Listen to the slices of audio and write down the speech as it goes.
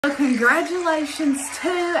Congratulations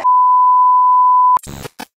to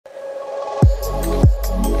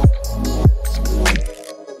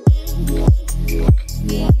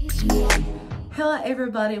Hello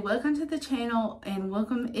everybody, welcome to the channel and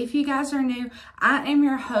welcome if you guys are new. I am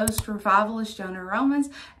your host, Evangelist Johnna Romans,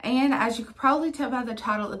 and as you could probably tell by the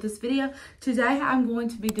title of this video, today I'm going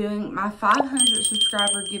to be doing my 500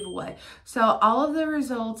 subscriber giveaway. So all of the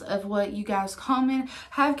results of what you guys comment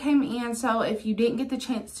have came in, so if you didn't get the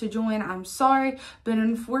chance to join, I'm sorry, but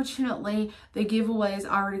unfortunately the giveaway is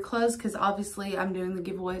already closed because obviously I'm doing the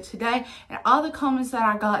giveaway today and all the comments that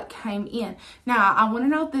I got came in. Now I want to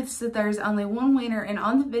note this, that there's only one winner, and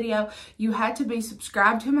on the video you had to be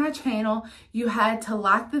subscribed to my channel, you had to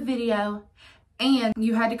like the video, and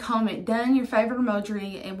you had to comment down your favorite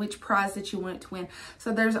emoji and which prize that you want to win.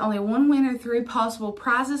 So there's only one winner, 3 possible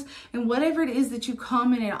prizes, and whatever it is that you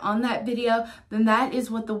commented on that video, then that is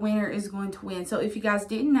what the winner is going to win. So if you guys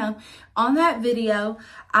didn't know, on that video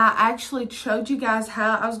I actually showed you guys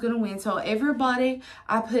how I was going to win. So everybody,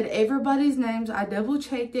 I put everybody's names, I double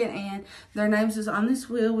checked it, and their names is on this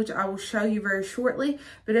wheel, which I will show you very shortly.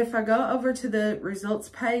 But if I go over to the results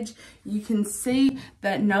page, you can see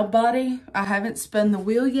that I haven't spun the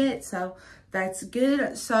wheel yet, so that's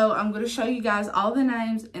good. So I'm going to show you guys all the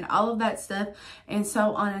names and all of that stuff and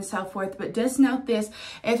so on and so forth. But just note this,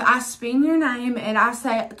 if I spin your name and I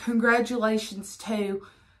say congratulations to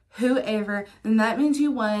whoever, then that means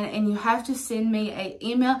you won, and you have to send me an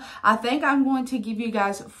email. I think I'm going to give you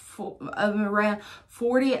guys around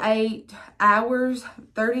 48 hours,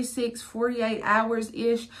 36, 48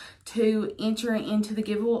 hours-ish to enter into the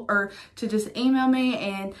giveaway, or to just email me.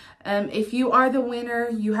 And if you are the winner,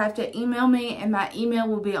 you have to email me, and my email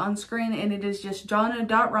will be on screen, and it is just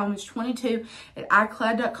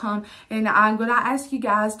johnna.romans22@icloud.com. and I'm going to ask you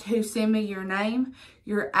guys to send me your name,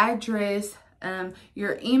 your address,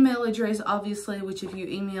 your email address, obviously, which if you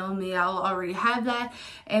email me, I'll already have that.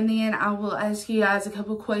 And then I will ask you guys a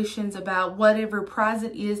couple questions about whatever prize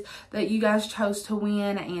it is that you guys chose to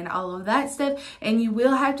win and all of that stuff. And you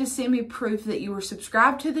will have to send me proof that you were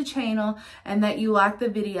subscribed to the channel and that you liked the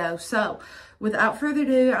video. So without further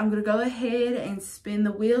ado, I'm going to go ahead and spin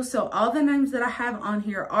the wheel. So all the names that I have on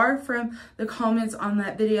here are from the comments on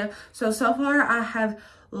that video. So far I have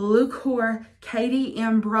Lucor, Katie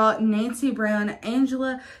M. Brock, Nancy Brown,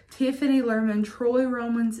 Angela, Tiffany Lerman, Troy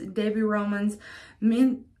Romans, Debbie Romans,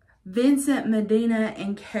 Vincent Medina,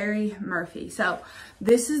 and Carrie Murphy. So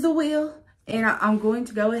this is the wheel, and I'm going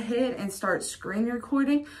to go ahead and start screen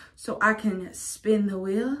recording so I can spin the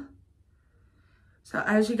wheel. So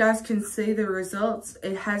as you guys can see, the results,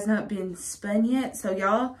 it has not been spun yet. So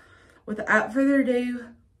y'all, without further ado,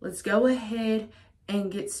 let's go ahead and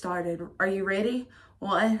get started. Are you ready?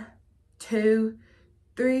 1, 2,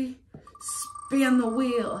 3, spin the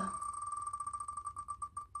wheel.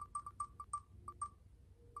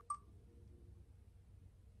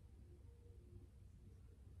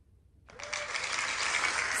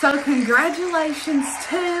 So congratulations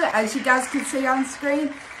to, as you guys can see on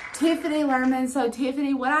screen, Tiffany Lerman. So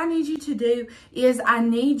Tiffany, what I need you to do is I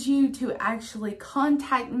need you to actually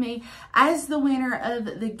contact me as the winner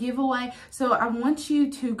of the giveaway. So I want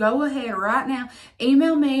you to go ahead right now,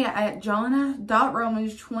 email me at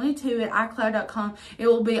johnna.romans22@icloud.com. It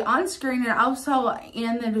will be on screen and also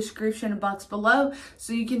in the description box below,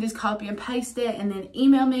 so you can just copy and paste it and then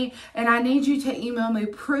email me. And I need you to email me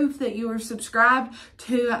proof that you are subscribed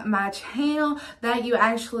to my channel, that you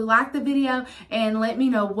actually like the video, and let me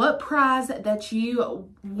know what prize that you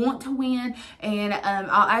want to win, and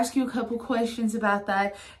I'll ask you a couple questions about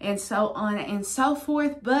that and so on and so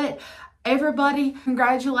forth. But everybody,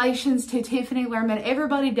 congratulations to Tiffany Lerman.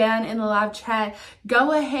 Everybody down in the live chat,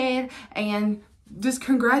 go ahead and just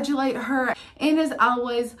congratulate her. And as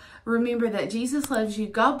always, remember that Jesus loves you.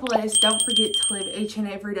 God bless. Don't forget to live each and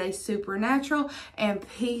every day supernatural, and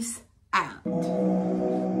peace out.